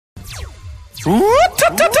I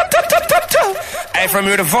from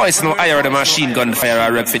hear the voice now. I heard the machine gun fire. I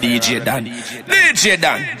rep for DJ Donn. DJ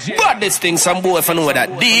Donn. But this thing, some boy if I know that.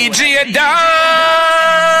 DJ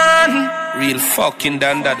Donn. Real fucking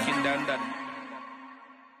Donn.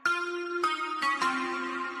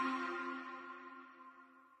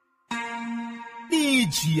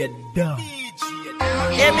 DJ Donn.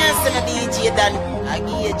 Yeah, man, still a DJ Donn. I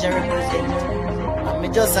give you a represent. And me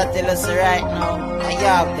just a tell us right now, I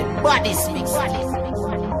have the body mix.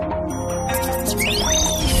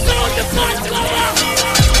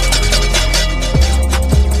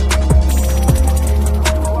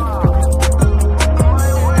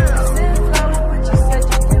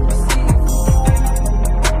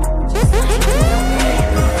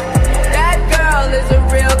 That girl is a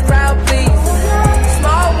real crowd, please.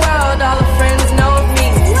 Small world, all her friends know me.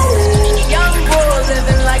 Young bull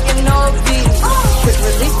living like an old beast. Quick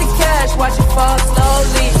release the cash, watch it fall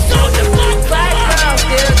slowly. Black girl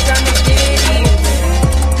still trying to get in.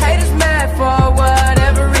 Haters mad for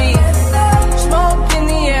whatever reason. Smoke in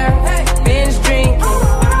the air, binge drink.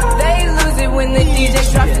 They lose it when the DJ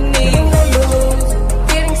drops the knee.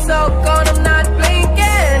 Getting so cold, I'm not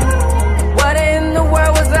blinking. What in the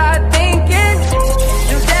world was I thinking?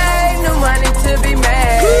 New day, new money to be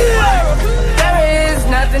made. There is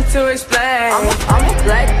nothing to explain. I'm a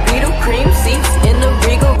black beetle, cream seats in the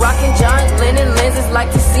Regal, rocking John Lennon lenses,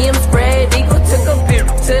 like to see him spread eagle. Took a beer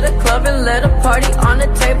to the club and let a party on the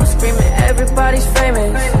table, screaming everybody's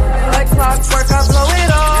famous. Like clockwork, I blow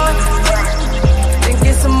it all, then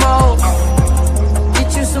get some more. Get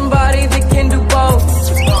you somebody that can do both.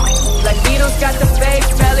 Like Beatles got the fake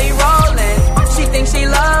belly rolling. She thinks she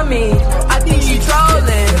love me, I think she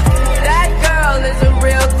trolling. That girl is a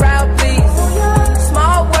real crowd, please.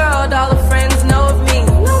 Small world, all her friends know of me.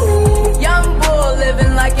 Young bull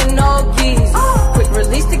living like an old geese. Quick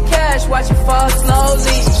release the cash, watch it fall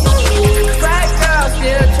slowly. Black girl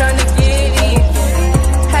still trying to get in.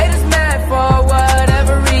 Haters mad for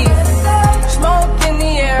whatever reason. Smoke in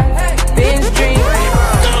the air, binge drink.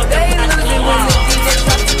 They lose it when the DJ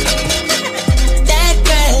drops the beat. That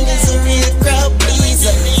girl is a real crowd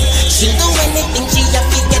pleaser. She'll do anything, she have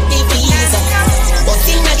to get the visa. But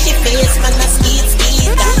in her she face, man, a skeet.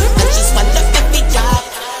 And she's one of every job,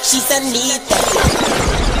 she's a neater.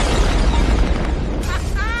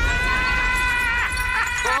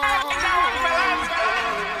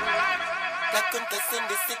 In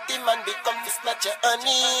the city, man, become this not your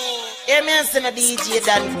honey. Yeah, man, still a DJ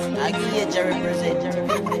Donn. I give you a represent.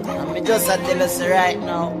 And me just a tell us right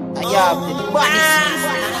now, I have the body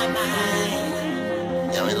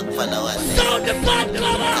Yeah, we look for no one.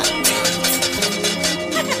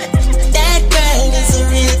 That girl is a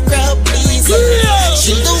real crowd pleaser.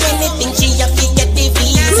 She'll do anything, she have to get the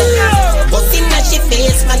visa. But in her she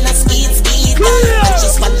face, man, a skeet. And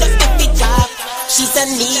she's one of every job, she's a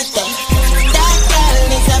neater. That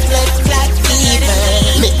girl is a blood clot fever.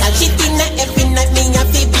 Make her shit in her every night, me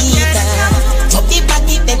have to beat her. Chop the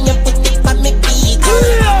body, then you put it on me beat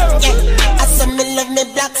her. Yeah, I saw me love me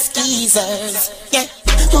black skeezers. Yeah,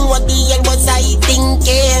 what the hell was I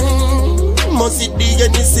thinking? Must it be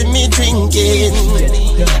when you see me drinking?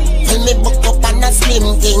 Tell me buck up on a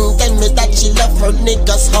slim thing. Tell me that she love her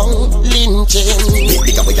niggas hung lynching.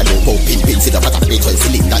 Big away a low pin pin. See the fat of the 12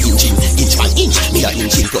 cylinder engine. Inch by inch, me a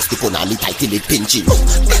inching. Plus the punani tight till it pinching.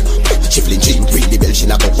 She flinching, ring the bell, she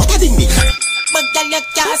na go what a ding me. But girl you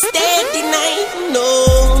can't stay the night. No,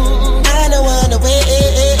 I don't wanna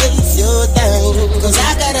waste your time. Cause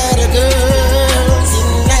I got other girls in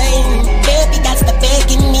line. Baby, that's the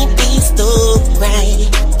begging me please to cry.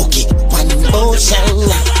 Okay, one motion.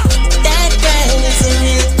 That girl is a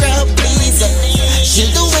real crowd pleaser. She'll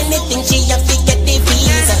do anything, she have to get the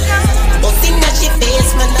visa. But in her she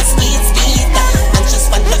face, man, a skeet. And she's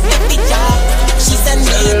one of every job, she's a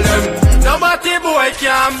neighbor. Nobody boy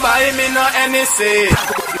can buy me no NEC.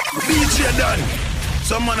 DJ Donn,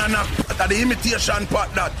 some man a knock at the imitation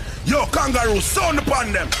pot that. Yo, kangaroo, sound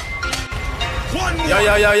upon them. One more. Yo.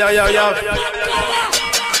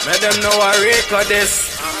 Let them know I record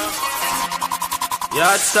this.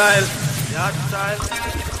 Yard style.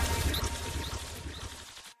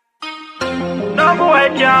 No boy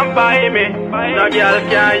can't buy me. No girl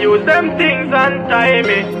can use them things and tie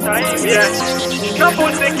me. Yeah. No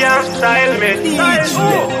pussy can style me.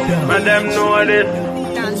 Let them know this.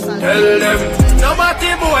 Tell them.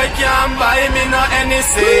 Nobody boy can buy me no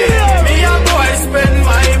NEC. Me a boy spend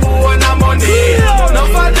my own money. No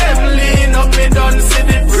for them lean up, me don't see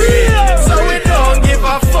the free. So we don't give a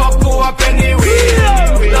fuck who up anyway.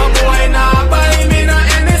 No boy nah buy me no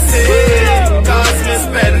NEC. Cause me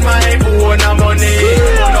spend my own money.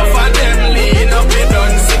 No for them lean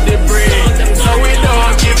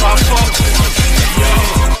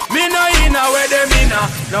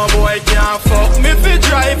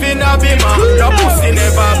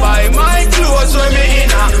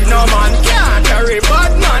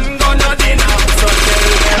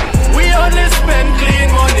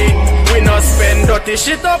party,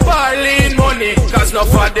 shit up or lean money. Cause no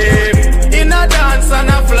for them in a dance and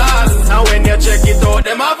a floss. And when you check it out,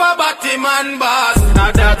 them have a batty man boss.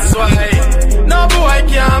 Now that's why no boy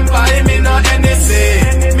can buy me no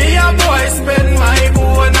anything. Me a boy spend my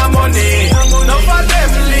own money. No for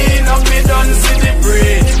them lean up, me done see the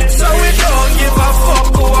breed. So we don't give a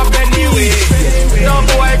fuck who up anyway. No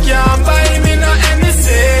boy can buy me no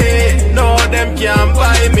anything. No them can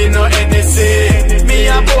buy me no anything. Me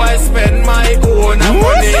a boy spend my own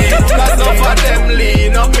money. Cause no for them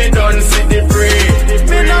lean up, me done see the breed.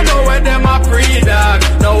 Me no know where them a pre-dog.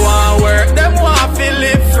 No one work, them want to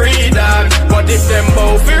live free dog. But if them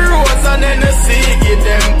both be rose and then the sea, give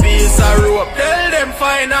them piece of rope. Tell them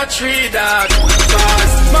find a tree dog.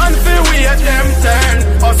 Cause man fi wait them turn.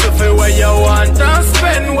 Hustle fi where you want and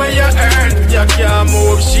spend where you earn. You can't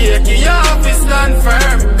move shaky, your office stand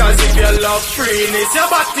firm. Cause if you love freeness, your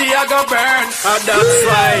body a go burn. And that's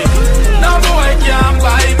why no boy can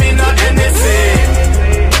buy me no anything.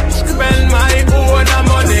 Spend my own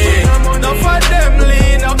money. No for them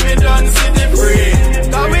lean up, me done see the free.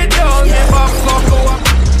 Cause we don't give a fuck.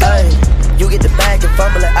 Hey, you get the bag and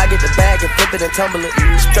fumble it, I get the bag and flip it and tumble it.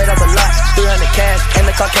 Straight up a lot, 300 cash, and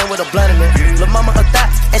the car came with a blunt in it. Lil' mama a thot,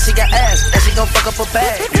 and she got ass, and she gon' fuck up her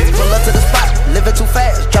bag. Pull up to the spot, living too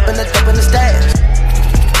fast, dropping the dope in the stash.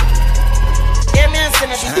 Yeah, me and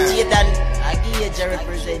Senna DJ Donn, I give you to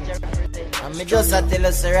represent. And me just a tell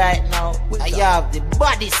us right now, I have the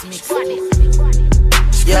bodies mix.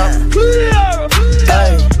 Yeah.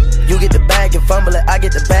 Hey, you get the bag and fumble it, I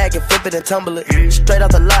get the bag and flip it and tumble it. Straight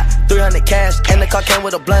off the lot, 300 cash, and the car came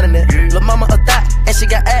with a blunt in it. Lil' mama a thot, and she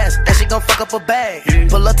got ass, and she gon' fuck up her bag.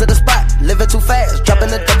 Pull up to the spot, living too fast, dropping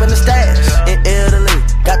the dope in the stash. In Italy,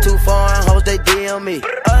 got 2 foreign hoes, they DM me.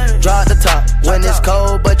 Draw the top when it's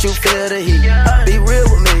cold, but you feel the heat. Be real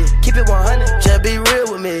with me, keep it 100, just be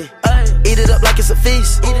real with me. Eat it up like it's a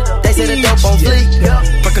feast. They say the dope on fleek.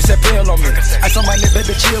 Percocet pill on me. Ice on my neck,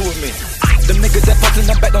 baby, chill with me. Them niggas that fuck in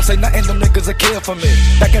the back don't say nothing. Them niggas a kill for me.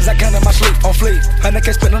 Back as I can in my sleep, on fleek.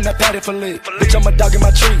 100K spit on that patty for lead. Bitch, I'm a dog in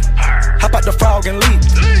my tree. Hop out the frog and leap.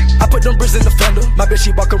 I put them bricks in the fender. My bitch,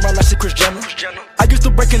 she walk around like she Kris Jenner. I used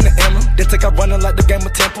to break in the Emma, then take out running like the game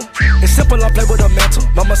of Temple. It's simple, I play with a mantle.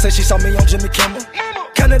 Mama say she saw me on Jimmy Kimmel.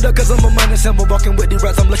 Canada, cause I'm a money symbol. Walking with the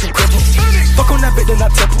rats, I'm looking crippled. Fuck on that bitch, then I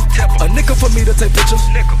temple. A nickel for me to take pictures.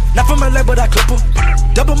 Not from LA, but I clip her.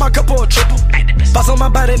 Double my cup or a triple. Box on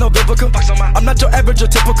my body, no biblical. I'm not your average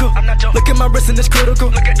or typical. Look at my wrist and it's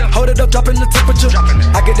critical. Hold it up, dropping the temperature.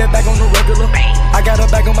 I get that bag on the regular. I got a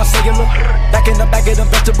bag on my cellular. Back in the bag of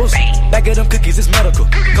them vegetables. Bag of them cookies, it's medical.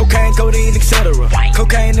 Cocaine, codeine, etc.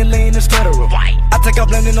 Cocaine and lean is federal. I take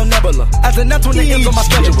off landing on Nebula. As an that's when it ends on my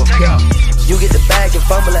schedule. You get the bag and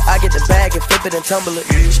fumble it, I get the bag and flip it and tumble it.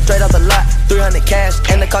 Straight off the lot, 300 cash,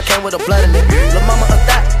 and the car came with a blunt in it. Lil' mama a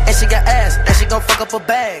thot, and she got ass, and she gon' fuck up her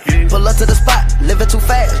bag. Pull up to the spot, living too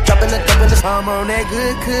fast, dropping the dope in the. I'm on that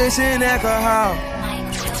good cushion alcohol.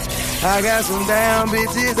 I got some damn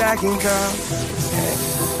bitches I can call.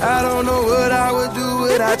 I don't know what I would do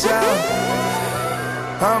without y'all.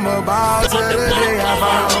 I'm a ball till the day I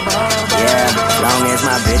fall. Yeah, long as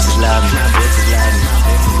my bitches love me.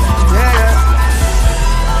 Yeah.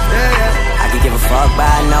 I can give a fuck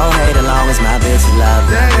by no hate as long as my bitches love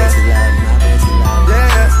me.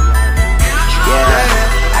 Yeah,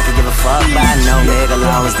 I can give a fuck by no nigga as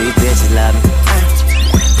long as these bitches love me.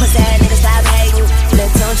 Pussy ass niggas stop hating.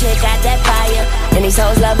 Little tune chick got that fire, and these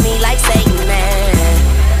hoes love me like Satan, man.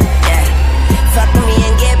 Yeah, fuck with me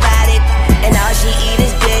and get about it, and all she eat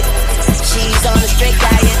is dick. She's on a strict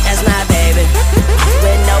diet, that's my baby.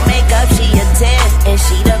 With no makeup, she a 10, and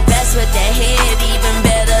she the best with that head, even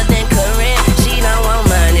better than Corinne. She don't want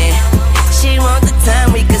money, she want the time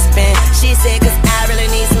we could spend. She said, cause I really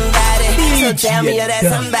need somebody, so tell me you're that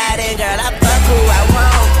somebody. Girl, I fuck who I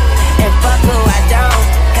want, and fuck who I don't.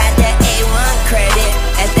 Got that A1 credit,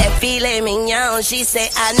 at that filet mignon. She say,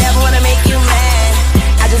 I never wanna make you mad,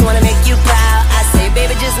 I just wanna make you proud. I say,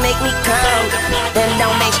 baby, just make me come, then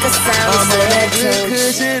don't make a sound. I'm on that good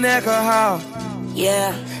cushion alcohol.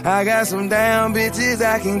 Yeah, I got some damn bitches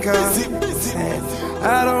I can call.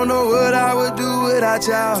 I don't know what I would do without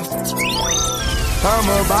y'all. I'm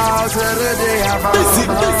a ball till the day I fall.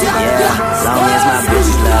 Yeah, long as my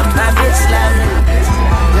bitches love me. my bitch love me.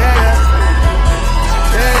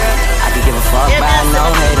 I can give a fuck by no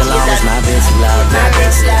hate as long as my bitches love me. My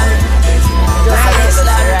bitch love me. My bitch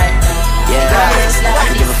love me. Yeah, I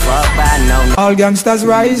can give a fuck by no. All gangsters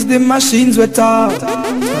rise, the machines were taught.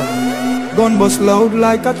 Gun bust loud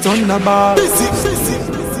like a thunderbolt.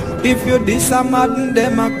 If you diss a madden,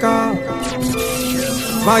 them a call.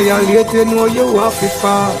 Violate, you know you have to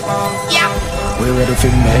fall. We ready for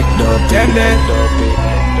make dopey. Them dead.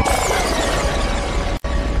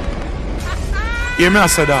 Hear me, I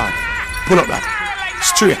said that. Pull up that.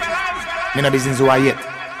 Straight. Me no business who I yet.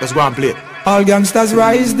 Let's go and play. All gangsters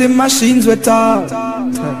rise, the machines were tall.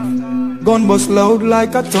 Gun bust loud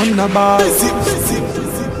like a thunderbolt.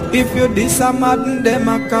 If you diss a madden, them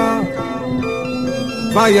a call.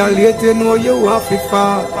 Violate, you know you have to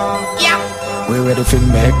fall. We ready for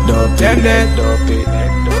make dopey. Them dead.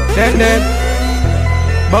 Them dead.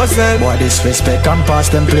 Busted. Boy, disrespect and pass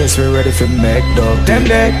them place. We ready for make dopey. Them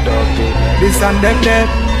dead. This and them dead.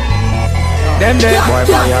 Them dead. Boy,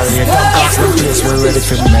 violate and pass them place. We ready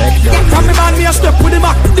for make dopey. From me man, me a step with the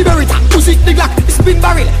Mac, the Beretta, music, the Glock, the spin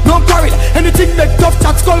barrel, no quarrel. Anything make tough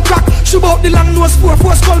chat, skull crack. Shoot out the long nose, four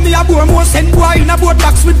skull me a bore. More send boy in a boat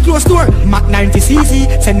box with closed door. Mac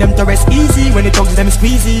 90cc, send them to rest easy. When it talks them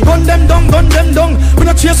squeezy. Gun them down, we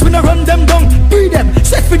no chase, we no run them down. Free them,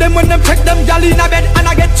 set for them when them check them. Gal in a bed and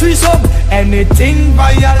I get 3 sub. Anything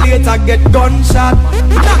violate, I get gunshot.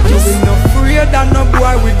 You be no afraid and no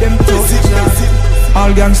boy with them tough chat.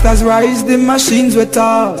 All gangsters rise, the machines were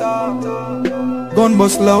tall. Gun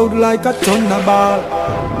bust loud like a thunderbolt.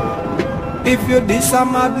 If you diss a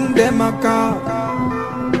madden, them a call.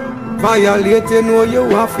 Violate, you know you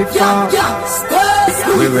have to fall.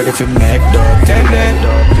 We ready for make dopey. Them dead.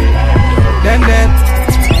 Them dead.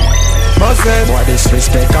 Busted. Boy,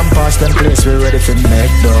 disrespect and pass them place. We ready for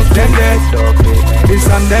make dopey. Them dead. This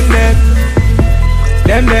and them dead.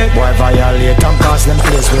 Them dead. Boy, violate and pass them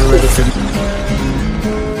place. We ready for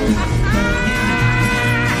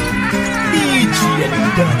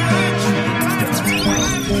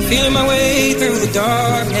Feel my way through the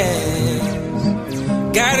darkness,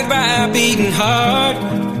 guided by a beating heart.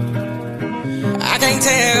 I can't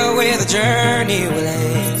tell where the journey will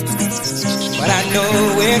end, but I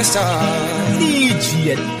know where to start.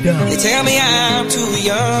 They tell me I'm too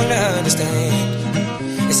young to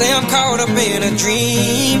understand. They say I'm caught up in a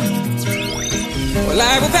dream. Well,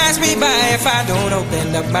 life will pass me by if I don't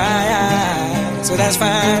open up my eyes, so that's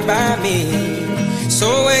fine by me. So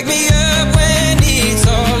wake me up when it's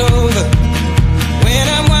all over, when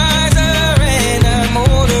I'm wiser and I'm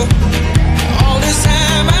older. All this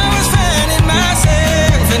time I was finding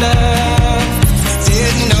myself and I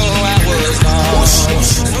didn't know I was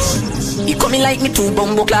lost. You coming like me too,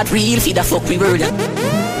 bumbo clad real, feed a fuck we word.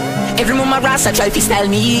 Every moment rasta try to style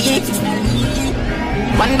me.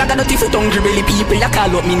 One bag of dirty foot hungry belly people that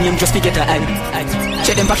call up me name just to get a eye.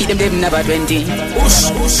 Check them pocket them never 20.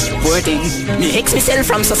 Poor thing. Me ex myself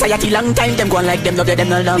from society long time. Them going like them love them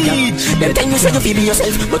no love you. Them tell you say you feel be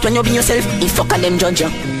yourself, but when you be yourself, you fuck and them judge you.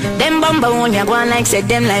 Them bumble when you go on like said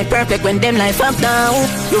them like perfect when them like fuck down.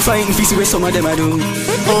 You find this way some of them I do.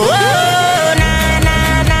 Oh na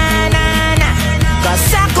na na na na.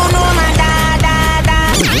 'Cause I could know my da.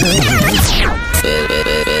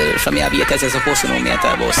 From me, I be a cause you're supposed to know me at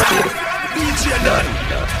a boss. DJ Donn.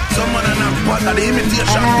 Someone on a part of the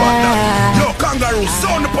imitation part. Yo, kangaroo,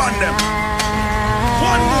 sound upon them.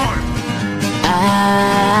 One more.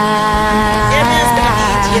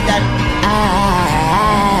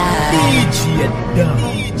 DJ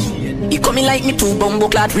Donn. You coming like me too, bumbo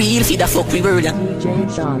clad real, feed a fuck we word.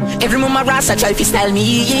 Every moment rasta try to style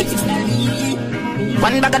me.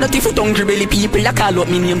 One bag of dirty foot hungry belly people that call up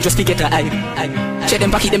me name just to get a eye. Check them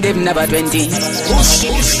pocket them never 20.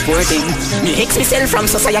 Poor thing. Me ex myself from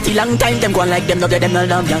society long time. Them going like them love them no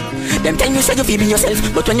love you. Them tell you say you feel be yourself,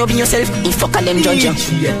 but when you be yourself, you fuck and them judge you.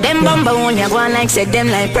 Them bumble when you go on like said them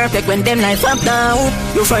like perfect when them like fuck down.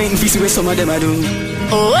 You find this way some of them I do.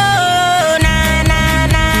 Oh na na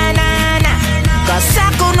na na na. 'Cause I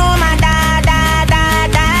could know my da da da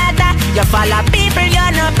da da. You follow people you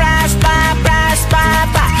no prosper.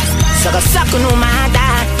 So go suck no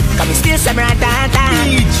matter, cause me still say brother.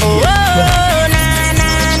 Oh na na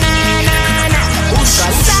na na na.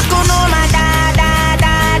 Cause suck no matter da.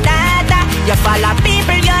 You follow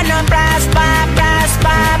people you no prosper.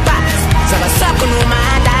 So go suck no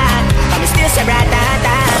matter, cause me still say brother.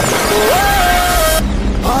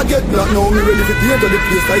 I get black now, me ready to get to the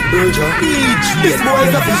place like Berger. This boy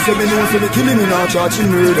is a fish, so me know so me kill him in a charge in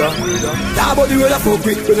murder. Talk about the way I fuck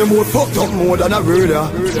with, when the more fucked up more than a murder.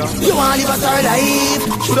 You wanna live a star life,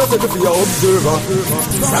 shoulda said to be a observer.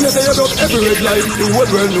 From you say you got every red light, the whole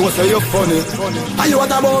world knows say you're funny. And you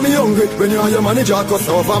want about me hungry, when you and your manager cuss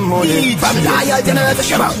off and money. From loyal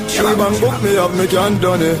generation, she bang book me up, me can't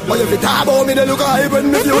done it. But if you talk about me, they look high when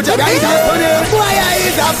me future bright as funny. Boy, I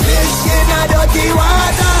is a fish in a dirty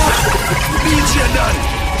water. DJ Donn.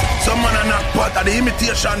 Someone a knock pot of the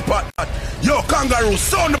imitation pot. Yo, kangaroo,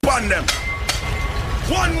 sound upon them.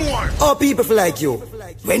 One more. All people like you.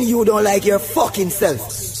 When you don't like your fucking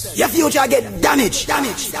self, your future get damaged.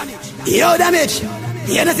 Yo, damage.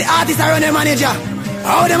 You know the artists are on their manager.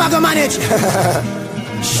 How them I go manage?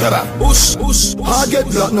 Shut up. I get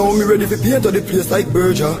black now, me ready for paint on the place like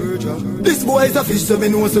Berger. This boy is a fish, so me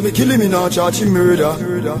know, so me kill him in a charge him murder.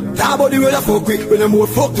 Talk about the world I fuck quick, when them more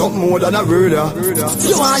fucked up more than a murder.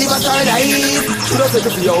 You wanna live a paradise? Should I take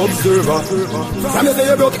you for your observer? From you say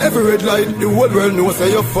you broke every red light, the whole world knows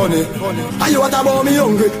say you're funny. And you want about me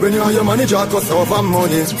hungry, when you and your manager cuss off for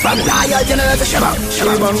money. From dial general to Shabba,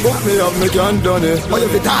 Shabba and book me up, me can't done it. But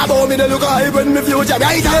if you talk about me, they look high when me future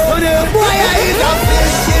brighter. Boy, I eat a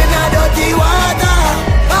fish in a dirty water.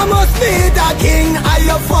 I must be the king of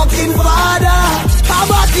your fucking father. How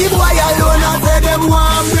about the boy alone and say them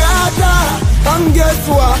one brother? And guess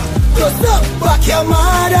what? Just up back your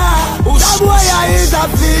mother. That boy is a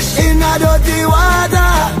fish in a dirty water.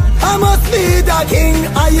 I must be the king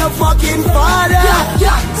of your fucking father.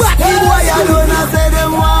 But the boy alone and say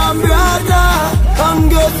them one brother. And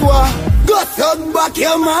guess what? Just up back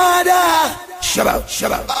your mother. Shabba.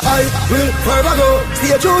 I will forever go.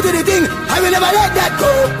 Stay true to the thing. I will never let that go.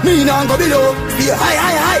 Me now go below. Stay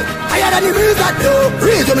high. Higher than the breeze that blow.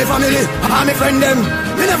 Raise to me family. I'm my friend them.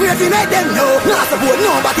 Me never afraid to make them know. Not support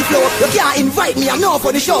nobody flow. You can't invite me. I'm not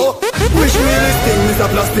for the show. Wish me this thing is a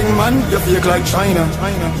plastic man. You fake like China.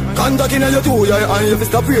 Contact in your two eye and you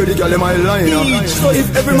stop here the girl in my line. So if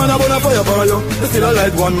every man about a fire for you, you still a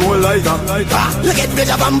light one more lighter. Look at the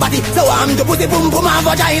job and body. So I'm to put the boom boom on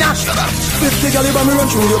vagina. The caliber me run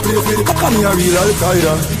through your place with the cup of me a real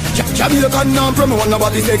Al-Qaeda. Jamaican now from one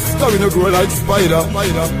about the sex, so we no grow like spider.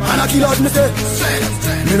 And I kill out me say,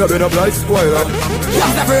 me no been up like spoiler.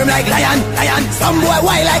 Young's a firm like lion. Some boy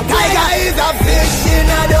wild like tiger. Is a fish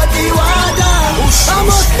in a dirty water. I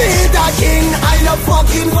must be the king and your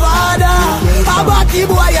fucking father. About the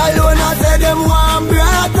boy alone I say them one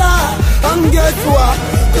brother. And guess what?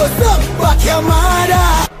 Just up back your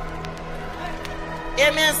mother.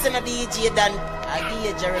 Yeah, man, send a DJ Donn. I give you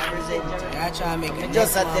a represent. I try to make it.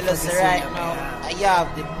 Just tell us right now. I have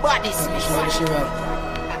the body smash. How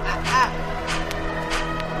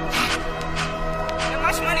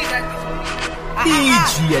much money is that?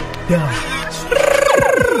 DJ Donn.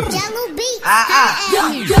 Yellow beat.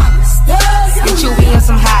 Bitch, you be on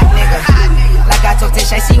some hot nigga. Like I told Tish,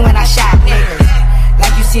 I see when I shot niggas.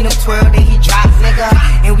 Like you seen him twirl, then he drop, nigga.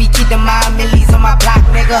 And we keep the mind millies on my block,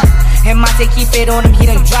 nigga. And Monte keep it on him, he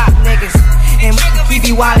done drop, niggas. And he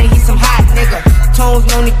be wildin', he some hot, nigga. Tones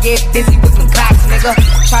known to get busy with some clocks, nigga.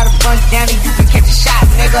 Try to run down and you can catch a shot,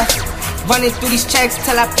 nigga. Running through these checks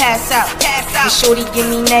till I pass out. And shorty give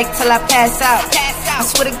me neck till I pass out. I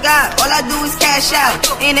swear to God, all I do is cash out.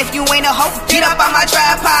 And if you ain't a hoe, get up on my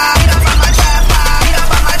tripod. Get up on my tripod. Get up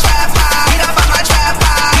on my tripod. Get up on my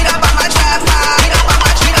tripod. Get up on my tripod. Get up on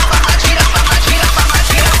my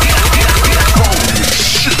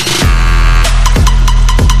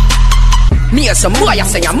Me and some boy I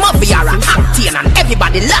say I'm up here and acting and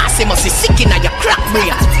everybody last they must be sick in your crack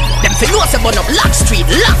brain. Them fi know say burn up Lock Street,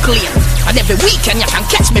 Lock Lane. And every weekend you can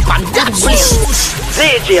catch me on that lane.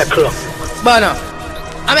 DJ Club. Burn up.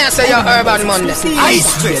 I mean I say your Urban Monday.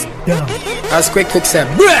 Ice Street. That's quick say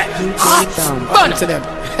bread. Burn to them.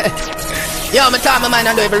 Yo, me talk my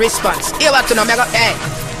mind and do every response. Hear what to know, me go, hey.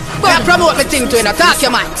 Go and promote me thing to you, talk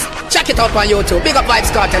your minds. Check it out on YouTube. Big up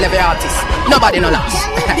Vibes Cartel, every artist. Nobody no lost.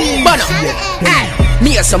 But no, hey,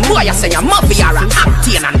 me and some boy I say I'm up here and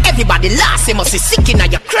acting and everybody last they must be sick in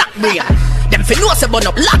your crack brain. Them fi know say burn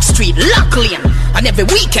up Lock Street, Lock Lane. And every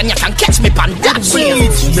weekend you can catch me on that plane.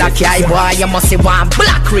 Black eye boy, you must see one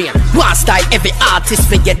black rain. One style every artist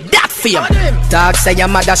fi get that fame. Talk say your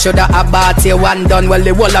mother shoulda abort you one done. Well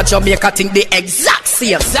the whole of Jamaica think the exact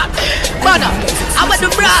same. But no, I want the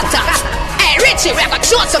brata. Hey Richie, we got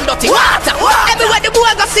show some dirty water. Everywhere the boy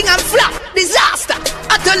go sing and flop, disaster.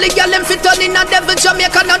 I tell the girl them fit on in a devil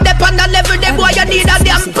Jamaica, not dep on the level. Them boy you need a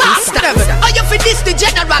damn pasta. Oh you fit this the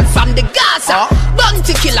general from the Gaza,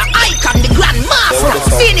 bounty killer icon, the grandmaster.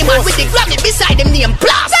 See him man with the Grammy beside him name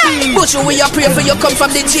plaster. Bush we a pray for you come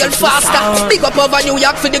from the jail faster. Big up over New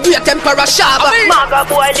York for the great Emperor Shaba. Maga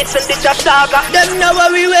boy listen this a saga. Them know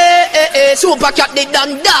where we way. Super cat they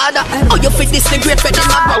done dada. Oh you fit this the great for them.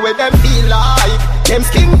 Where them feel like them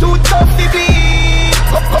skin too tough to bleed.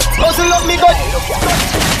 Puzzle up me good.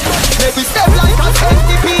 Make we step like a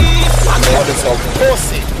centipede. What is up?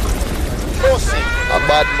 Pussy. A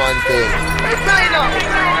bad man thing.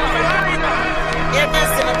 You're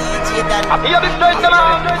missing a DJ Donn. I hear this straight them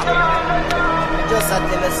out. Just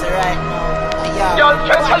tell us right now. Y'all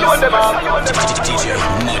straight alone them out. DJ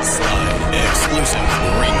Mudslide exclusive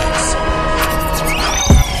remix.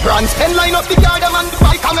 brands. Then line up the guard them and the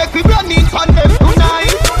bike and make we run in on them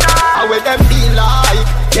tonight. How will them feel like?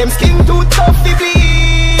 Them skin too tough to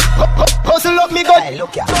bleed. Hustle up me gun.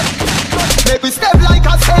 Make we step like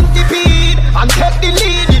a centipede and take the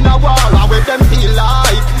lead in a war. How will them feel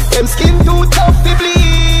like? Them skin too tough to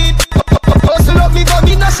bleed. Hustle up me gun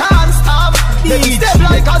in a chance stop. Make we step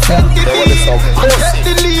like a centipede and take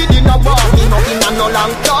the lead in a war. Me nothing and no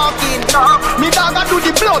long talking. Me dog a do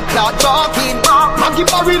the blood clot talking. Maggie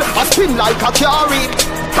barrel a spin like a carry.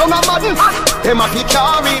 Come on, madden, them a be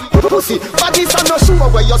carry. Pussy, bodies are not sure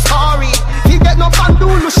where you're sorry. He get no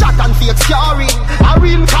pandulu shot and fake scarring. A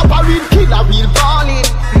real cop, a real killer, real balling.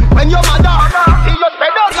 When your mother, he just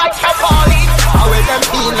spread out like a balling. How will them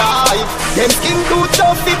feel like? Them skin too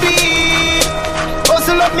tough to bleed.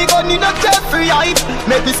 Hustle up me gun in a Jeffrey hype.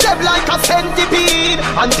 Make me step like a centipede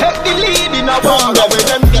and take the lead in a war. How will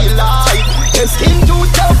them feel like? Them skin too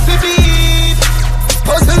tough to bleed.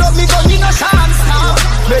 Hustle up me gun in a chance now.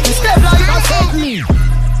 Make me step like a centipede.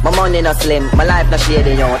 My money no slim, my life no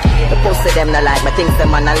shady, yo. The pussy them no like, my things them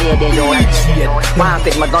man a lady, yo. Walk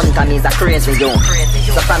with my gun, cause he's a crazy, yo.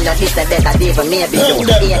 So from your hit and dead, I devil maybe, yo.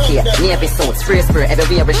 AK, navy suit, spray,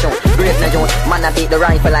 everywhere we show. Brave no, yo. Man a beat the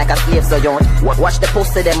rifle like a slave, so, yo. Watch the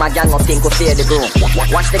pussy them a gang up, think we fear the groom.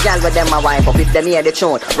 Watch the gal with them a wife up, if them hear the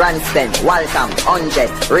tune. Ranston, Welcome, 100,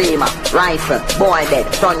 Rima, Rifle, Boy Dead,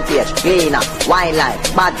 Front Page, Lena, Wildlife,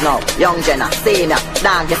 Bad Now, Young Jenna, Senior,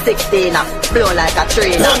 Dog, you 16, blow like a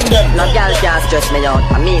trainer. No girl can't stress me out,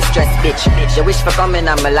 and me stress bitch. She wish for coming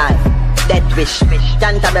on my life, dead wish.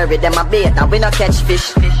 Canterbury them a bait and we no catch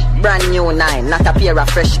fish. Brand new 9, not a pair of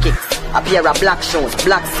fresh kicks. A pair of black shoes,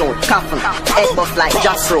 black suit, coffin. Head buff like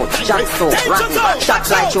jackfruit, jackfruit, rotten.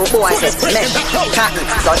 Shots like you boy says, mesh, cotton.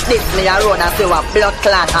 So stiff me a road and see what blood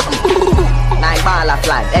clot happen. 9 ball a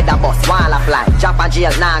fly, head a bust, wall a fly. Drop a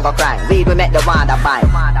jail, nah go cry. Weed we make the water buy.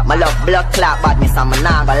 My love blood clot badness and me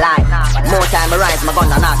nah go lie. More time I rise, my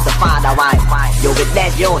gun and ask the father why. You be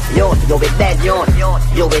dead youth, you be dead youth.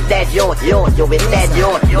 You be dead youth, you be dead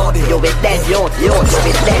youth. You be dead youth, you be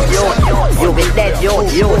dead youth. You be dead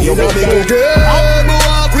youth, you be dead youth. Me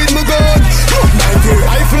walk with me gun. 90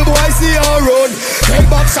 rifle boy see her run. Head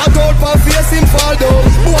back shot out for face him fall down.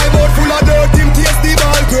 Boy boat full of dirt him taste the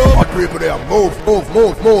ball ground. What people there? Move.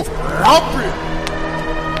 Rapid.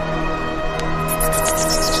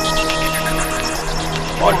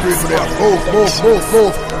 What people there?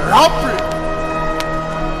 Move. Rapid.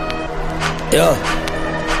 Yeah.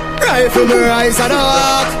 Rifle me rise and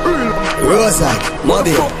walk. Rosette,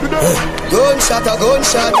 Mobby. Gunshot.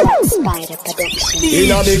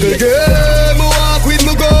 In a big game, walk with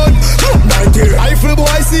me gun. 90 rifle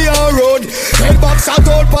boy see her run. Head back shot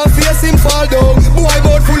out for face him fall down. Boy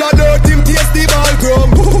boat full of dirt him taste the ball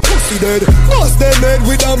ground. Pussy dead, bust them head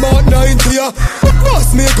with a Mark 90.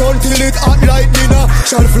 Bust me gun till it hot like dinner.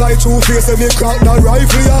 Shall fly through face and me crack the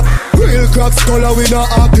rifle ya. Real crack scholar we not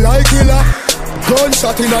act like killer.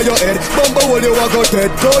 Gunshot in your head, bumble hole you a got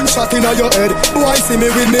dead. Gunshot in your head, boy see me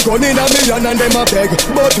with me gun in a million and them a beg.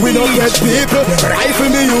 But we don't get people, rifle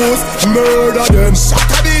me use, murder them.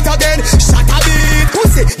 Shot a beat again, shot a beat.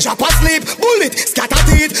 Pussy, drop asleep, bullet, scatter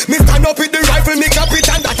teeth. Me stand up with the rifle, me cap it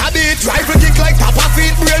and that a beat. Rifle kick like tap a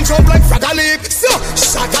feet, brain jump like frog a leap. So,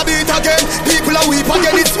 shot a beat again, people a weep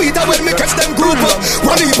again. It's sweeter when me catch them group up.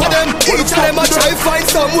 One heap of them, each of them a try find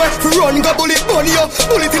somewhere. Run go bullet, bunny up,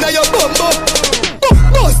 bullet in your bumbo.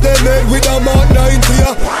 Bust them head with a Mark 90.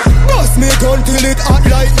 Bust me gun till it hot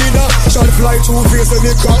like dinner. Shall fly through face and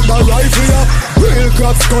me crack the rifle ya. Real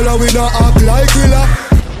crap scholar we not act like killer.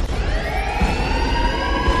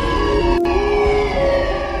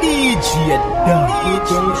 DJ Donn.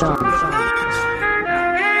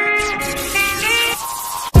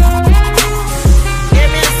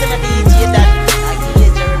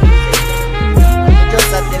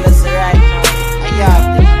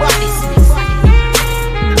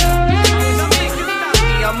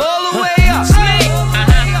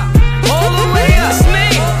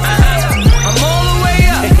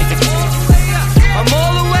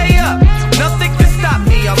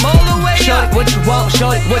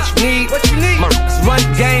 Show it what you need. Run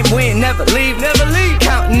the game, we ain't never leave.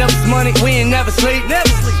 Counting up this money, we ain't never sleep.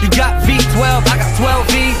 You got V12, I got 12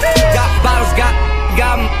 V's. Got bottles, got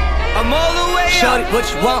them. I'm all the way up. Shorty, what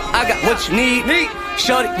you want, I got what you need.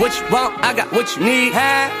 Shorty, what you want, I got what you need.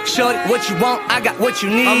 Shorty, what you want, I got what you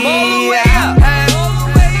need. I'm all the way up.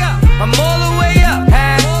 I'm all the way up.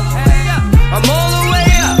 I'm all the way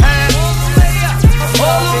up.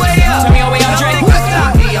 All the way up. Tell me how we are drinking.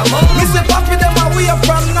 We say pop with them and we are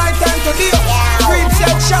from night time to day. Creep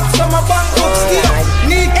shot shots from a bank book still.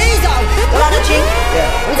 Need There you go. You wanna drink? Yeah.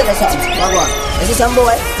 Let me tell you something. What? Is see some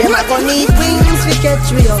boy, them a gon' need wings we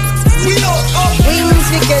catch we up. Wings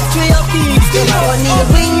we catch we up. Them a gon' need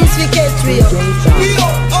wings we catch we up.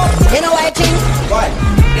 You know why, King? Why?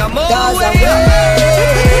 Cause I'm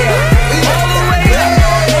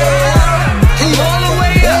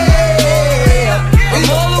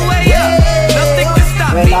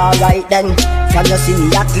well, alright then, from you see me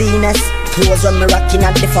a cleanest. Clothes when me rockin'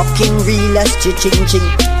 at the fucking realest. Ching-ching-ching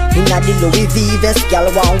inna the Louis V vest.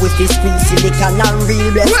 Girl want with this squeeze silicone and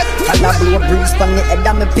real blessed. Can I blow a breeze from the head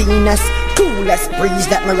of my penis. Coolest breeze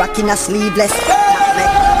that me rockin' a sleeveless.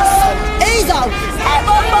 Ease out. Hey,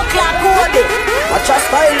 bumbo clock, hold it. Watch a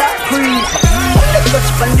style of creep. Let's touch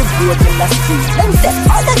from the road in the street. Them say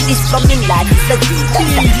all of this from me lad is a dream.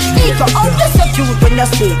 Nico, oh you're so cute when you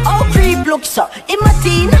say oh creep looks so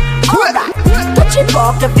immateen. Alright, touch it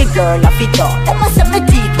off the big girl of it all. Them must have the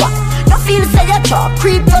teeth what. No feel say you talk.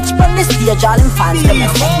 Creep touch from the stage all them fans them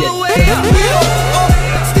must say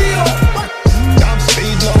Top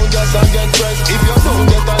speed now just and get pressed. If you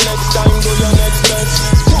don't get the next time do your next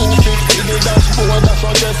best. 250 the dashboard that's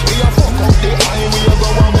what gets. We a fuck up the eye we a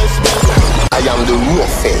go on best. I am the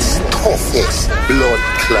roughest, toughest, blood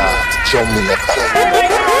clot, Jamaica.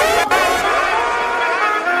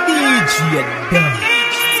 DJ Donn.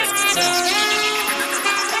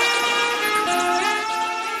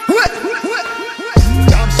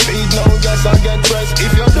 Top speed now, yes I get pressed.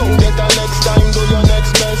 If you don't get the next time, do your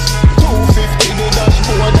next best. 250 the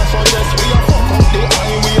dashboard, that's what gets. We a fuck up the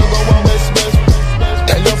eye, we a go on best.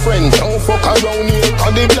 Tell your friends, don't fuck around here.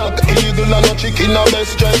 Cause the black eagle and no chicken are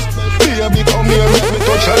best dressed. Baby, come here, let me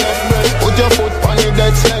touch your left breast. Put your foot on your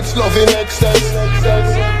dead sex, loving excess.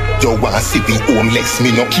 You want see me homeless,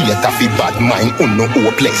 me no cater fi bad mind, no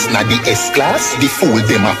hopeless. Na the S-class, the fool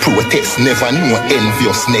them a protest. Never knew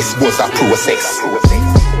enviousness was a process.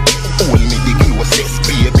 Hold me the closest,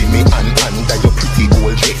 baby, me under your pretty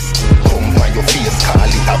gold dress. Come on your face, call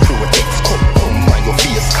it a protest. Come on your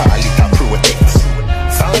face, call it a protest.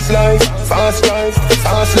 Fast life, fast drive,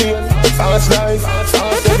 fast lane, fast life,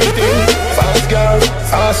 fast everything, fast girl,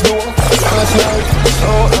 fast door, fast life,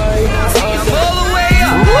 so high, fast all the way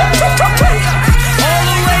up, all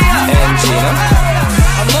the way up,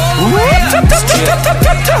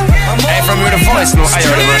 Hey, from your voice, no, I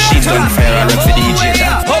heard the machine gun fire and rep for DJ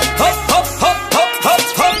Donn.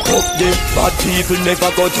 Bad people never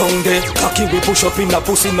go down there. Cocky we push up in a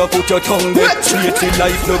pussy, no put your tongue there. Straight in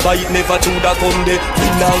life, no bite, never to the come there. We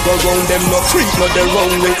now go round them, no freak, no the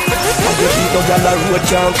wrong way. And you think no gyal a road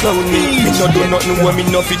can't clown me. Me no do nothing when me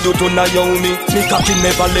no fit do to Naomi. Me cocky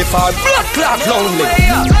never left her black clock lonely.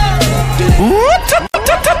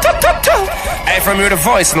 Hey, from your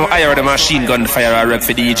voice, no, I heard the machine gun fire and rep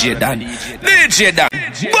for DJ Donn. DJ Donn,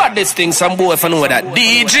 but this thing, some boy if I know that.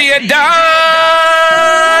 DJ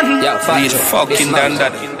Donn! Yo, real fucking done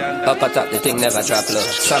that. Up at top, the thing never drop low.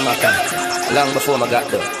 Summer come, long before I got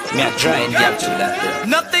there. Me a try and get to that there.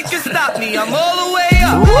 Nothing can stop me, I'm all the way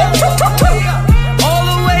up. All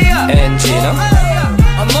the way up. Engine,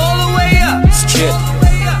 I'm all the way up. Straight.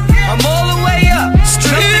 I'm all the way up.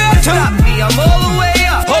 Straight. Nothing can stop me, I'm all the way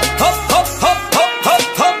up. Hop, hop, hop, hop, hop, hop,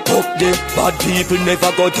 hop. Up there, bad people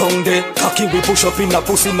never go down there. Cocky we push up in a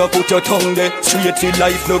pussy, no put your tongue there. Straight in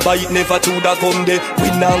life, no bite, never to the come there. We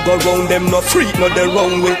now go round them, no freak, no the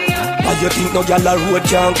wrong way. Why you think no gyal a road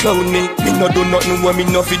can't clown me? Me no do nothing when me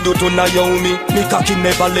no fit do to Naomi. Me cocky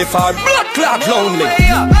never left her blood clot lonely.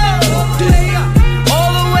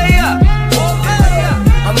 All the way up. All the way up.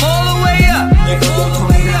 I'm all the way up.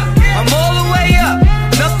 I'm all the way up.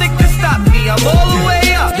 Nothing can stop me, I'm all the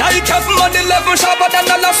way up. Like have money level sharper than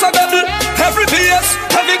a loss of rebel. Every PS,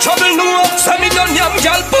 every trouble no. Send me down yam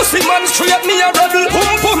gal pussy man straight me a rebel. Boom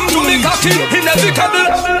boom to me cocky inevitable.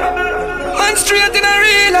 Man straight in a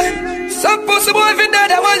real life. Some pussy boy if you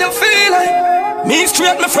dead, how you feel like? Me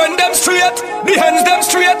straight, my friend them straight. The hands them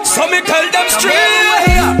straight, so me tell them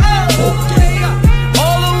straight.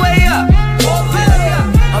 All the way up.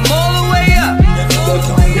 I'm all the way up.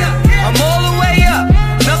 I'm all the way up.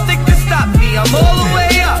 Nothing can stop me, I'm all the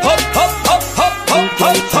way up. Hop, hop, hop, hop, hop,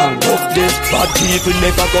 hop, hop. Up there, bad people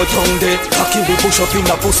never go down there. Cocky we push up in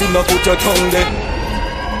a pussy, no put your tongue there.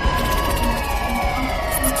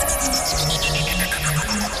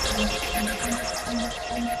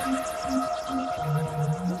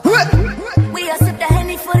 We are sip the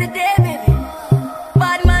Henny for the day, baby.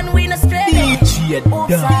 Bad man, we no stray, baby.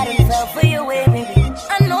 Oops, I done fell for your way, baby.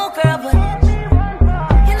 I know, girl, but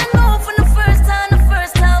you don't know from the first time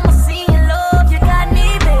I seen your love, you got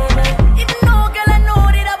me, baby. Even though, girl, I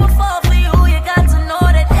know that I would fall for you, you got to know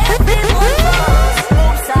that everyone falls.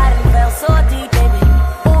 Oops, I done fell so deep, baby.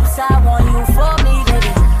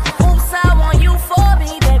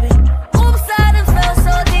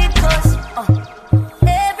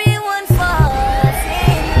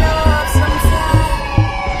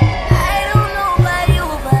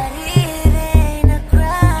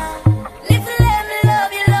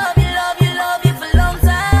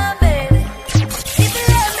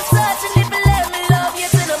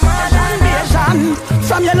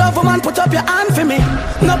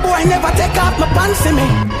 see me.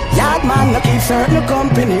 Yard man no keep certain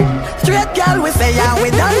company. Straight girl we say yeah we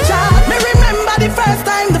Donshat. Me remember the first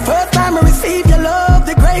time I received your love,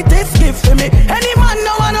 the greatest gift to me. Any man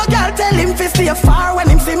no want no girl tell him to stay far when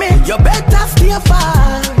him see me. You better stay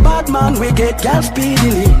far. Bad man we get girl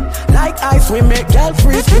speedily. Like ice we make girl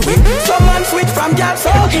freeze to me. Some man switch from girl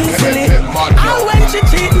so easily. And when she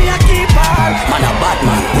cheat me I keep her. Man a bad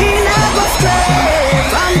man. We never stray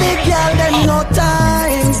from the girl them no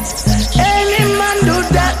time. Any man do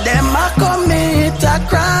that them a commit a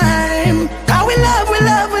crime. Cause we love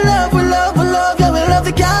yeah we love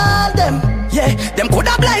the girl them. Yeah, them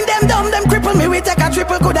coulda blind them dumb them cripple me. We take a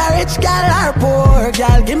triple coulda rich girl or poor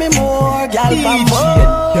girl. Give me more girl for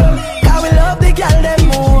more. Cause we love the girl them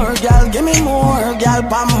more. Girl give me more girl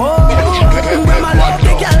for more. When I love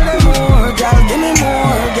the girl them more. Girl give me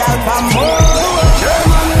more girl for more.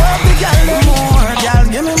 When I love the girl them more. Girl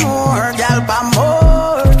give me more girl for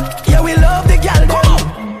more. Yeah we love the girl them.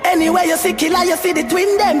 Anyway you see killer you see the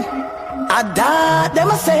twin them. I die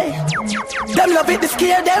them I say. Them love it to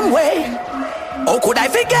scare them way. How could I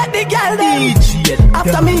forget the girl them?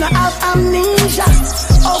 After me no have amnesia.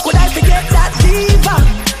 How could I forget that diva?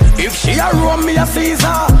 If she a Rome, me a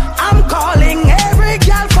Caesar. I'm calling every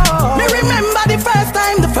girl for. Me remember the first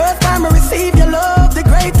time I received your love, the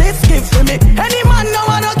greatest gift to me. Any man no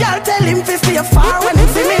want no girl tell him to stay far when he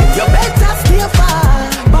see me. You better stay far.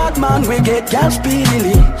 Bad man we get girl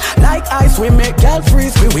speedily. Like ice we make girl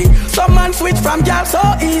freeze we. Some man switch from girl so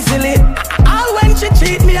easily. All when she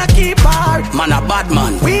cheat me I keep her. Man a bad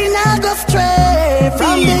man. We not go stray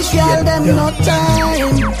from this girl them no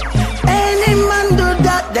time. Any man do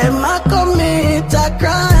that them a commit a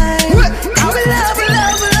crime. Cause we love the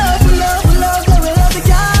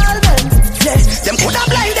girl them. Yeah, them coulda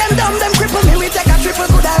blind them dumb them cripple me. We take a triple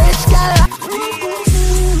coulda rich girl.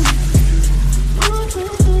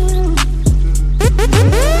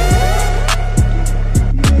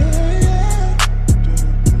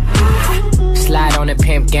 Slide on the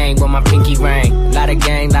pimp gang with my pinky ring. Lot of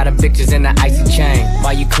gang, lot of bitches in the icy chain.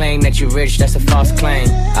 While you claim that you rich, that's a false claim.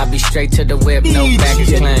 I be straight to the whip, no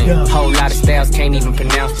baggage claim. Whole lot of styles, can't even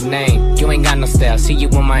pronounce the name. You ain't got no style, see you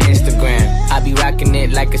on my Instagram. I be rocking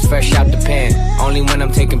it like it's fresh out the pan. Only when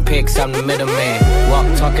I'm taking pics, I'm the middleman.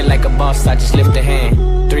 Walk talking like a boss, I just lift a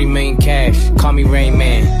hand. 3 million cash, call me Rain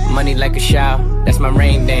Man. Money like a shower, that's my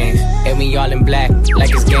rain dance. And we all in black,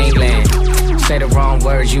 like it's gangland. Say the wrong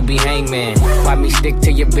words, you be hangman. Why me stick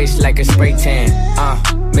to your bitch like a spray tan?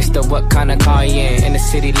 Mister, what kind of car you in the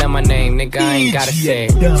city, love my name, nigga, I ain't gotta say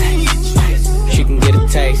it. She can get a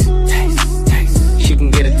taste. She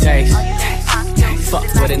can get a taste. Fuck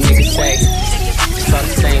what a nigga say. Fuck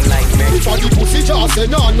same like me. If I the pussy just say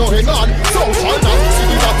no, no hang on. So shall not see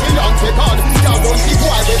the battle and take on. Now don't see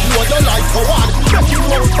why they blow your life for one. Make you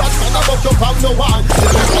know that man above your pop no one.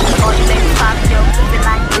 Let's pop your pussy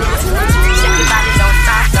like this. Everybody don't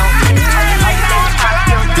stop, don't miss. Let's pop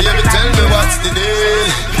your pussy Baby, tell me what's the deal.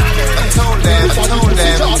 I told them.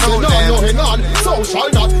 No hang on. So shall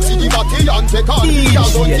not see the battle and take on. Now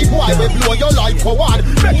don't see why they blow your life for one.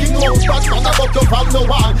 Make you know that man above your pop no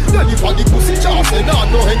one. Then if I the pussy just say no,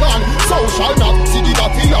 no hang on. So shall not see the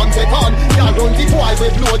battle and take on. Now don't see why they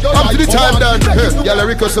blow your life for one. Come to the time then. Y'all are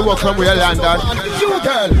request to walk from where you land on. You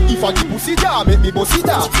girl, if I the pussy down, make me boss it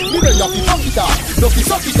up. Me ready to fuck it up. No fi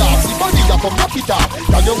suck it up. See body ya come knock it up.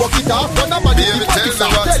 Can you walk it up? When I'm on the fuck it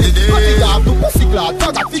up. Tell it, fuck it up. Do pussy glad.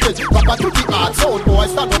 Tag a figure. Papa to the heart. Soul boy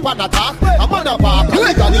stand up and attack. I'm on a park.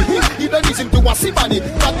 He don't listen to a simony.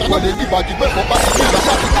 That man on anybody. But for body, he don't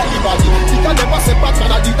fuck anybody. He can never say bad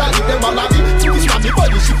man. I did that in them already. She is from the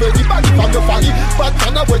body. She fed the body from your family. Bad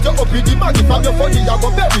man, I wait you up in the body from your body. You go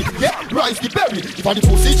bury. Yeah, rise the berry. If I the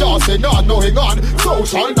pussy just say no, no hang on. So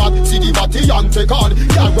shall not see the body and take on.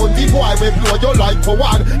 Can't run the boy, we blow your life for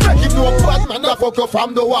one. Make him know bad man, I fuck you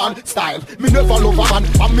from the one. Style, me never love a man,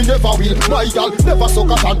 and me never will. My girl never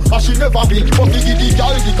suck a tan, and she never will. But me give the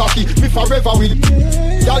girl the cocky, me forever will.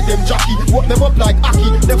 Girl them jockey, walk them up like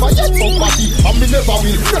Aki. Never yet from party, and me never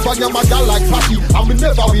will. Never yam a girl like Patty, and me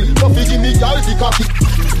never will. But me give me girl the cocky.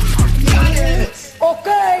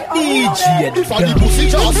 Okay, DJ. If I the pussy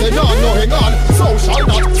just say no, no hang on. So shall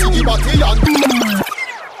not see the body and.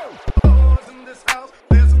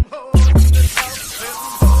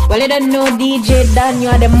 Well, you don't know DJ Donn, you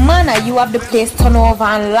are the man, and you have the place turn over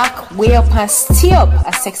and lock way up and stay up.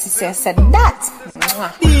 As Sexy said that.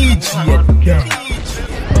 DJ Donn.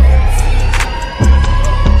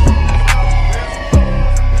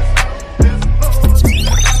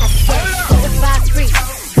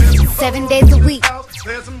 7 days a week,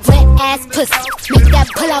 wet ass pussy, make that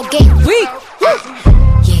pull out game weak.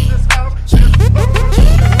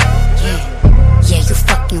 Yeah,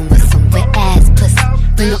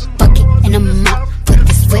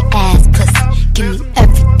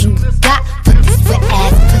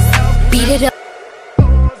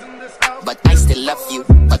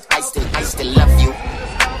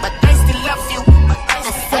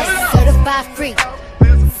 certified free.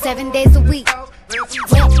 7 days a week.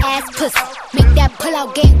 Wet ass pussy. Make that pull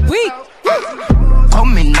out game weak.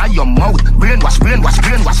 Come in now your mouth. Brainwash, brainwash,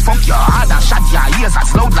 brainwash. Fuck your heart and shut your ears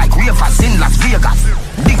as loud like ravers in Las Vegas.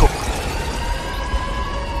 Dig up.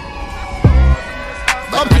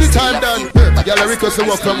 Up to the time done. Y'all request to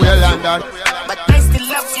walk from where London. But I still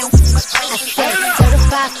love you. I said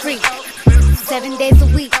certified free. 7 days a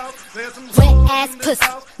week. Wet ass pussy.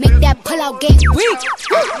 Make that pull out game weak.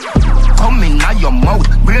 Come in now your mouth.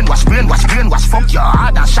 Brainwash, brainwash, brainwash. Fuck your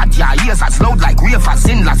heart and shut your ears as loud like ravers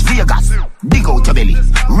in Las Vegas. Dig out your belly.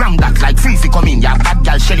 Ram that like free fi come in. Ya bad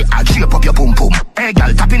gal Shelly. I'll shape up your pum pum. Hey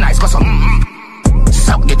gal tapping eyes cause some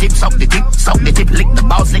Suck the tip, suck the tip, suck the tip. Lick the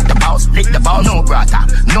balls, lick the balls, lick the balls. No brother,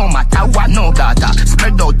 no matter what, no data.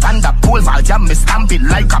 Spread out under pole vault, jam me stamp it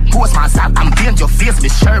like a postmaster. And paint your face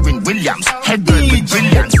with Sherwin Williams. Head girl with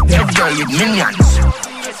brilliance, head girl with minions.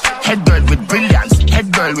 Head girl with brilliance,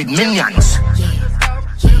 head girl with minions.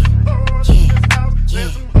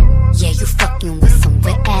 Yeah, you fucking with some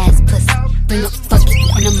wet ass pussy. Bring a fucking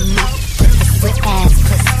in the mouth with this wet ass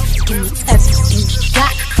pussy. Give me everything you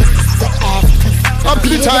got with this wet ass pussy. Up to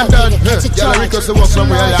the time done. Y'all request to walk from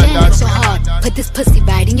where London. So hard. Put this pussy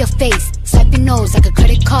right in your face. Swipe your nose like a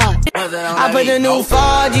credit card. I put the new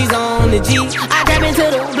 4Gs on the G. I tap into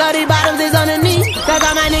the bloody bottoms is underneath. Cause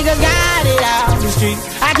all my niggas got it out the street.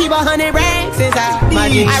 I keep 100 racks inside my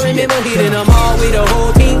jeans. I remember hitting them all with the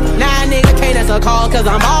whole team. Now a nigga can't answer a call cause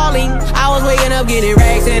I'm balling. I was waking up getting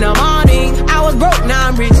racks in the morning. I was broke, now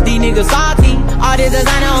I'm rich, these niggas salty. All this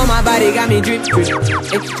designer on my body got me drip, drip.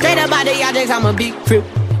 Straight up out the objects, I'm a big trip.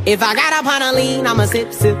 If I got up on a lean, I'ma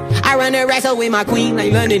sip, sip. I run the racks up with my queen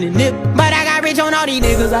like London and Nip. But I got rich on all these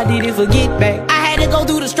niggas, I didn't forget back. I had to go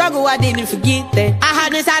through the struggle, I didn't forget that. I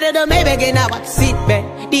hopped inside of the Maybach and now I sit back.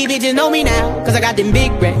 These bitches know me now, cause I got them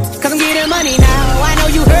big racks. Cause I'm getting money now, I know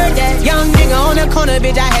you heard that. Young nigga on the corner,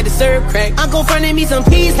 bitch, I had to serve crack. Uncle fronted me some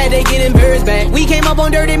peas, had to get them birds back. We came up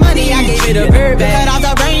on dirty money, I gave it a bird back. Cut off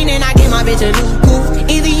the rain and I gave my bitch a new coupe.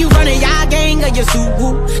 Either you running y'all gang or you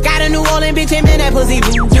suit. Got a New Orleans bitch and man, that pussy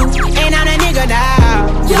voodoo. Ain't on a nigga now.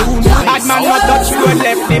 Bad man not touch road,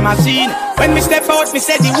 left the machine. When we step out, me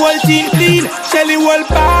say the whole team clean. Shelly whole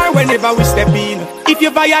bar whenever we step in. If you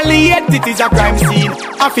violate, it is a crime scene.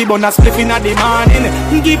 Happy bonus spliffing at the morning.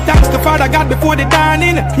 Give thanks to Father God before the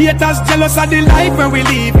dawning. Haters jealous of the life where we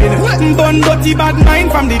living. Bun dirty bad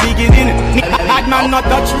mind from the beginning. Bad man not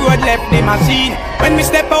touch road, left the machine. When we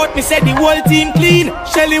step out, me say the whole team clean.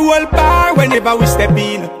 Shelly whole bar whenever we step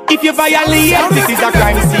in. If you violate, this is a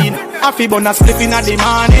crime scene. Happy bonus flipping at the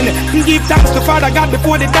morning. Give thanks to Father God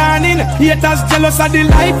before the dawning. Haters jealous of the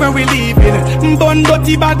life where we living. Bun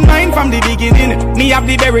dirty bad mind from the beginning. Me have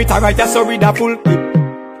the berita right, so read a full clip.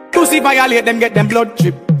 Pussy violate them, get them blood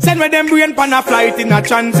trip. Send with them brain pan a flight in a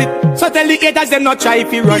transit. So tell the haters them not try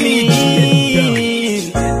if you run in.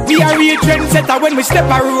 We are real trendsetter when we step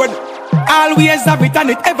a road. Always have it and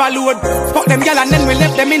it ever load. Fuck them gal and then we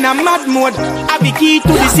left them in a mad mode. Have the key to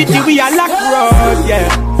the city, we are lock road, yeah.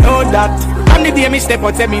 Know that. From the day me step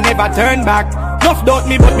out, say me never turn back. Enough doubt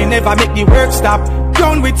me, but me never make the work stop.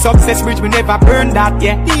 Crown with success, bridge, we never burn that,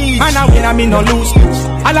 yeah. And I win, I me no lose.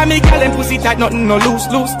 All I make gal them pussy tight, nothing no loose.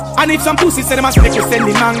 And if some pussy say them a stick, you send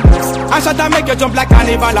the man. And shut up, make you jump like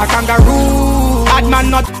carnival, like kangaroo. Bad man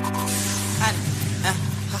not.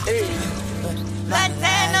 Bad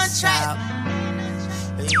man not trap.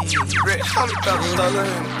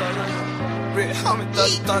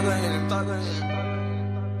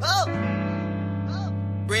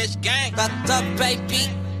 Rich gang, fucked up, baby.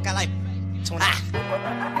 Got like 20.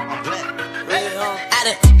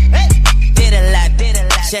 Did a lot,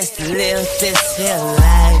 just to live this here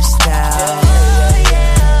lifestyle.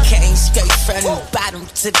 Came straight from the bottom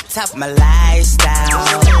to the top of my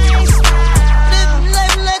lifestyle. Living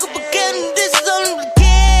life like a beginning, this is only the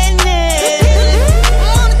beginning.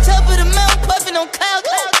 I'm on the top of the mountain, puffing on clouds,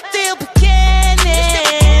 still beginning.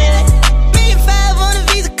 $1,500,000 on a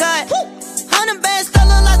Visa card, 100 bands, still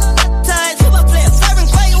look like ties. Serving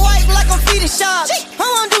white, white like I'm feeding sharks. I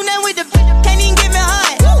won't do nothing with the can't even give me a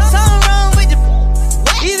heart. Something wrong with the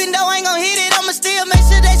even though I ain't gon' hit it, I'ma still make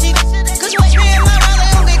sure that she. Cause what me and my brother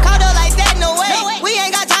don't get caught up like that, no way. We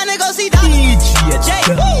ain't got time to go see Donn.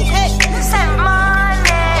 Hey, send money.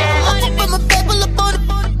 I put my paper up on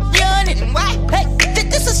the yawning. Why? Hey,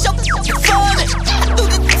 this a show for me. I do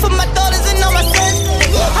this for my daughters and all my sons.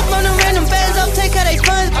 I run them random bands up, take how they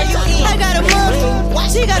funds. I got a mom,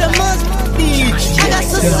 she got a mom. I got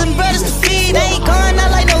sisters and brothers to feed. They ain't going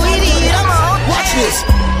out like no idiot. I'm a watch this.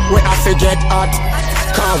 We have to get hot.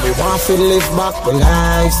 Cause we want to live back the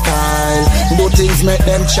lifestyle. Do things make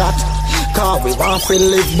them chat. Cause we want to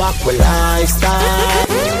live back with lifestyle.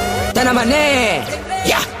 Then I'm a name.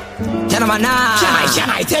 Yeah. Can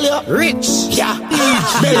I tell you? Rich, yeah.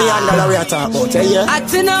 $1 million we are talking about, tell you. I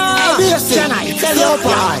don't know. Can I tell you?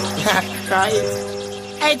 Cry.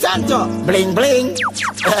 Hey, Tanto, bling bling.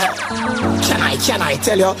 Can I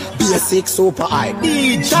tell you? Basic super high.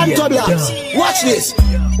 Tanto Blacks, watch this.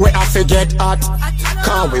 We have to get hot.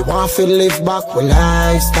 Cause we want to live back with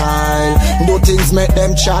lifestyle. Do things make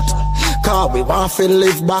them chat. Cause we want to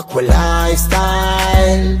live back with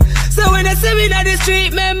lifestyle. So when I say we in the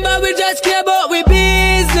street, remember we just care about we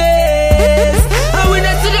business. And when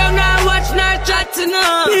I sit down now watch not chat to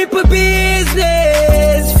no people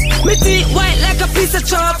business. Me teeth white like a piece of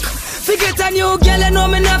chalk. Forget a new girl, I know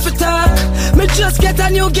me not for talk. Me just get a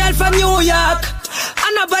new girl from New York.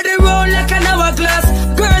 And nobody roll like an hourglass.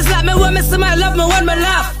 Girls like me when me see my love, me when me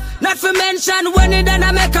laugh. Not for mention when it done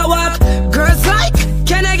I make a walk. Girls like,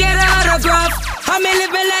 can I get an autograph? I me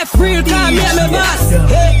live my life real, can't be my boss.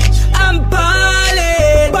 Hey, I'm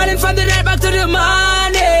balling from the night back to the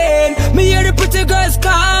morning. Me hear the pretty girls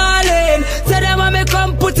calling. Tell them I me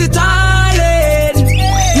come put it all in.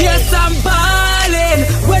 Yes, I'm balling.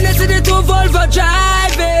 When I see the two Volvo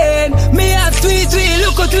driving, me have tweet,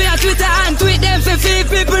 look at tweet on Twitter and tweet them for free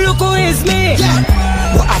people, look who is me. Yeah.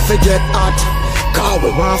 We have to get hot. Cause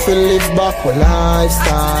we want to live back with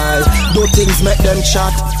lifestyle. Do things make them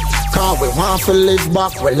chat. Cause we want to live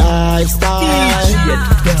back with lifestyle.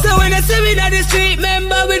 So when I say we in the street,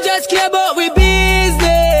 remember we just care about we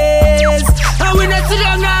business. And when I sit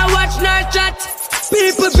down now watch not chat,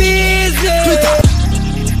 people business.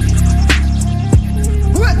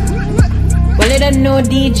 Well, you don't know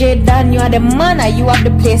DJ Donn, you are the man, and you have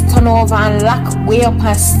the place turn over and lock way up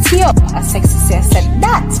and stay up. As Sexy said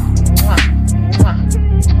that.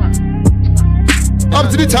 Up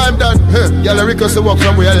to the time done. Y'all request to walk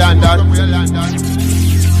from where you landed.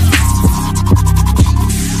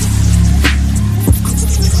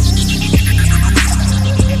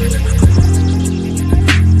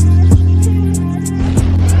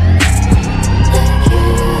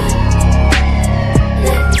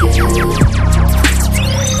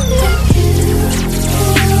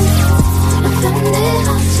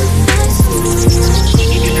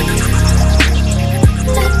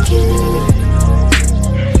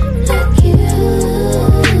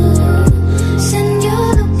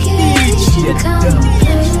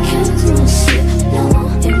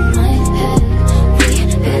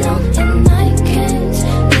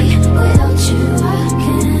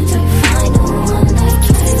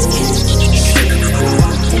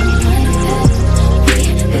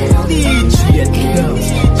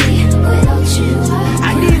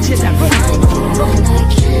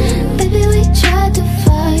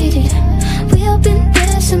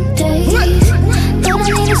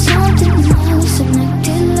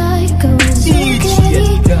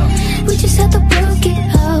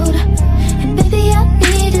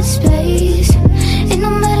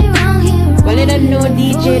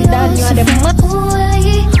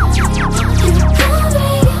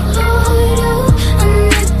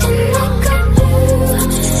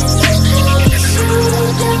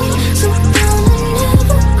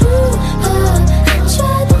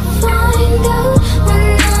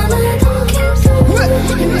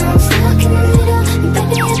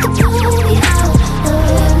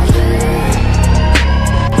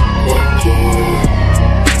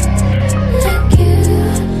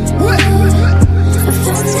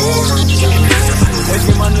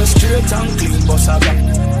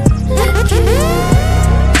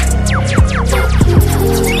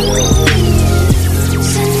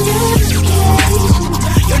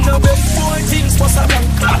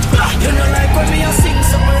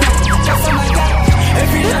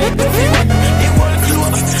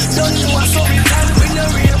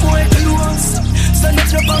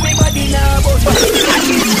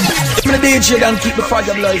 DJ Donn keep the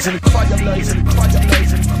fire blazing.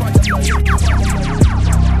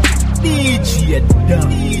 DJ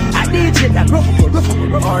Donn. DJ Donn, rough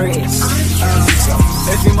RS.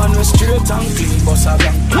 Every man was straight and clean, boss a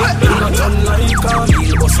blank. You not unlike a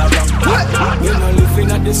meal, boss a blank. You not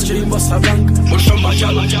living at the street, boss a blank. Push up my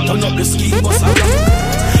job, turn up the scheme, boss a blank.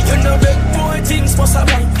 You know big boy things, boss a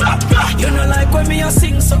blank. You know like when me a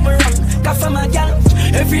sing something wrong. Cause I'm a gal,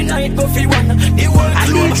 every night go fi one. The world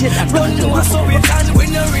close, don't know how so it and we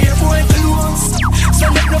no real boy close. So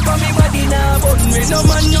let up on me body now, but me no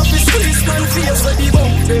man up his squeeze man face for the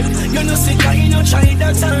bump. You know sick and you know try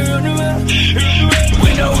that and run away.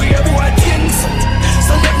 We know we have what things.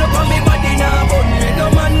 So let up on me body now, but me no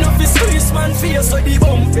man no fi squeeze man face so the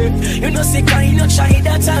bump it. You know see kind no try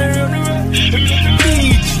that and run away.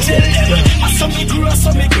 I saw me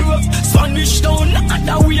grow up. Spanish town,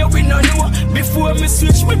 other way we no know. Before me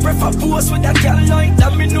switch, me prefer pose with a girl like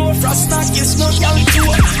that. Me know frost not kiss no girl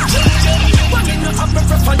too. When me no have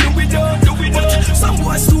prefer do we do. Some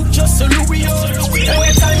boys stoop just so Louis.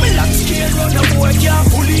 Every time me lock scale run a boy can't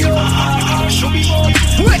pull you. Show me more.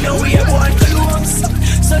 When the way boy close.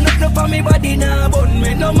 So not up on me body now, but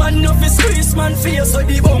me no man no fi squeeze man face so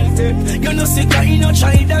the bump it. You know see guy no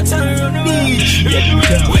try that and run away.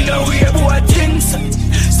 When the way boy things.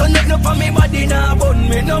 So not up on me body now, but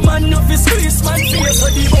me no man no fi squeeze man face so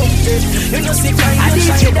the bump it. You know see guy no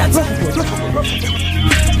try that.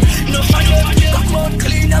 No fire, come out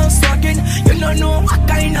clean and swagging. You don't know what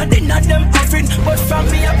kind of dinner them having. But from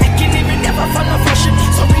me a bikini, me never follow fashion.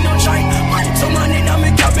 So we no try, some man in me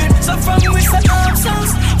cabin. So from we set up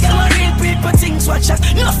songs. Yeah, my real people things watch out.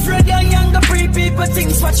 No afraid young younger free people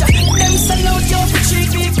things watch out. Them sell out your for cheap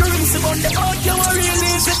people. So on the out, you are real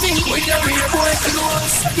easy thing. When the real boy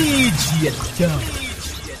close. DJ Donn.